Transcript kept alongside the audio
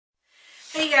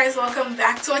guys, welcome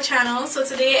back to our channel. So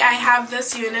today I have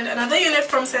this unit, another unit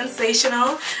from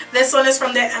Sensational. This one is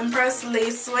from the Empress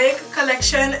lace wig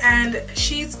collection and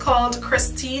she's called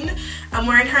KRISTEN. I'm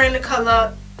wearing her in the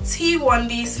color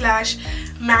T1B/matte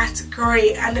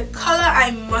gray, and the color,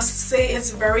 I must say,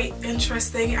 is very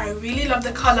interesting. I really love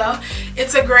the color.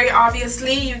 It's a gray,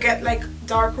 obviously. You get like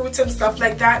dark roots and stuff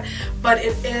like that, but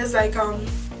it is like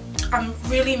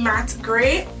really matte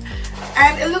gray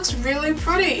and it looks really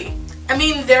pretty. I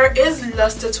mean, there is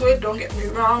luster to it, don't get me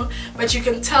wrong, but you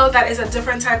can tell that it's a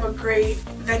different type of gray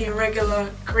than your regular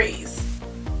grays,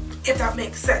 if that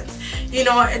makes sense. You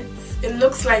know, it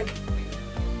looks like,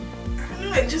 I don't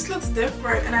know, it just looks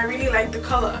different, and I really like the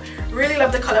color. Really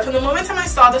love the color. From the moment I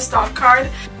saw the stock card,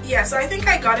 yeah, so I think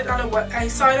I got it on I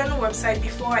saw it on the website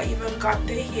before I even got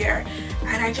the hair,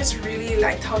 and I just really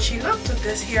liked how she looked with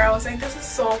this hair. I was like, this is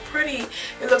so pretty.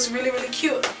 It looks really, really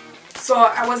cute. So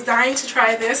I was dying to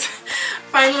try this.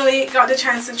 Finally got the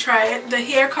chance to try it. The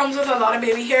hair comes with a lot of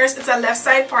baby hairs. It's a left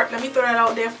side part. Let me throw that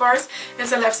out there first.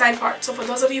 It's a left side part. So for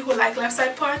those of you who like left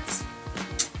side parts,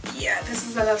 yeah, this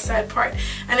is the left side part.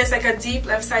 And it's like a deep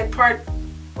left side part.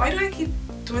 Why do I keep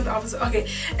doing the opposite? Okay,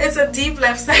 it's a deep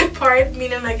left side part,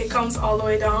 meaning like it comes all the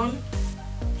way down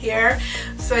here.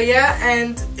 So yeah,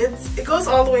 and it goes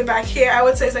all the way back here. I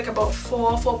would say it's like about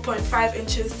 4.5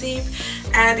 inches deep,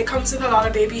 and it comes with a lot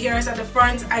of baby hairs at the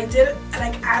front. I did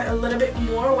like add a little bit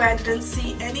more where I didn't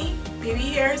see any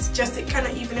baby hairs, just to kind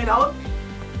of even it out,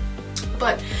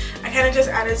 but I kind of just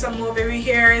added some more baby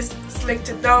hairs, slicked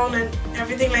it down and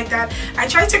everything like that. I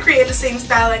tried to create the same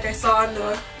style like I saw on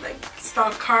the like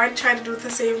stock card, tried to do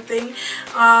the same thing.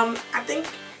 I think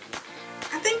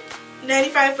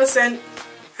 95%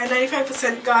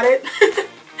 got it.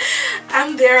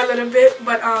 I'm there a little bit,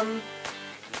 but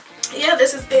yeah,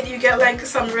 this is it. You get like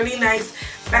some really nice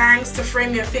bangs to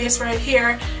frame your face right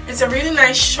here. It's a really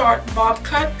nice short bob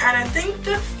cut, and I think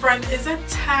the front is a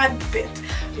tad bit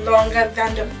longer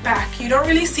than the back. You don't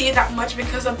really see it that much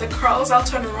because of the curls. I'll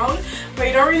turn around, but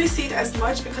you don't really see it as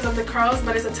much because of the curls,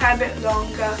 but it's a tad bit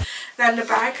longer than the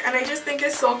back, and I just think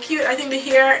it's so cute. I think the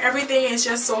hair, everything is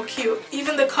just so cute,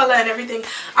 even the color and everything.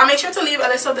 I'll make sure to leave a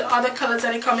list of the other colors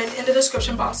that come in the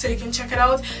description box so you can check it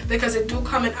out, because it do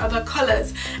come in other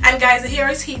colors. And guys, the hair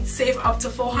is heat safe up to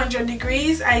 400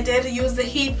 degrees. I did use the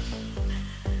heat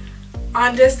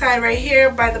on this side right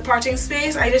here by the parting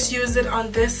space. I just used it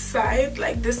on this side,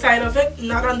 like this side of it,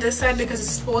 not on this side, because it's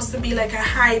supposed to be like a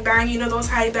high bang. You know those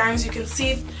high bangs, you can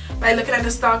see it by looking at the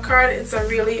stock card. It's a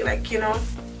really, like, you know,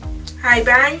 high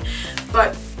bang.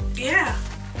 But yeah,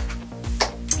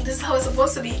 this is how it's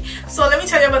supposed to be. So let me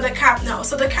tell you about the cap now.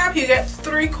 So the cap, you get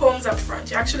 3 combs up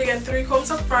front. You actually get 3 combs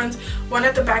up front, 1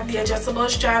 at the back, the adjustable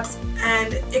straps,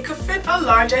 and it could fit a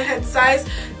larger head size.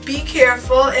 Be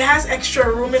careful, it has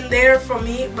extra room in there for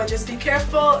me, but just be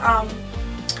careful.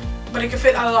 But it can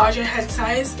fit a larger head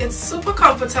size. It's super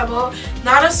comfortable.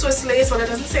 Not a Swiss lace, but it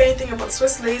doesn't say anything about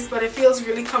Swiss lace, but it feels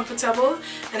really comfortable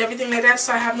and everything like that,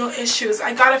 so I have no issues.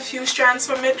 I got a few strands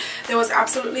from it. There was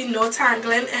absolutely no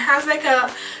tangling. It has like a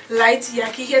light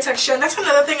yaki hair texture, and that's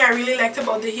another thing I really liked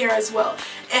about the hair as well.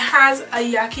 It has a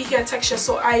yaki hair texture,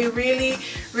 so I really,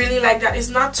 really like that. It's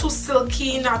not too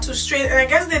silky, not too straight, and I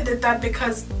guess they did that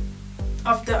because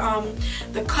of the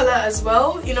color as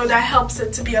well. You know, that helps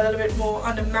it to be a little bit more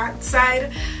on the matte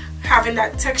side, having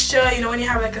that texture. You know, when you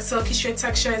have like a silky straight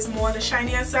texture, it's more on the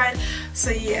shinier side. So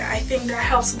yeah, I think that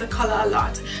helps with the color a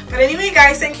lot. But anyway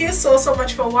guys, thank you so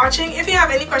much for watching. If you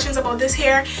have any questions about this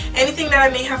hair, anything that I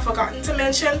may have forgotten to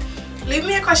mention, leave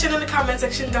me a question in the comment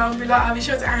section down below. I'll be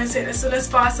sure to answer it as soon as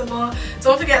possible.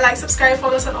 Don't forget, like, subscribe,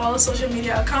 follow us on all the social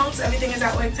media accounts. Everything is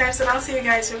at WigTypes, and I'll see you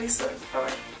guys really soon. Bye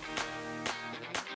bye.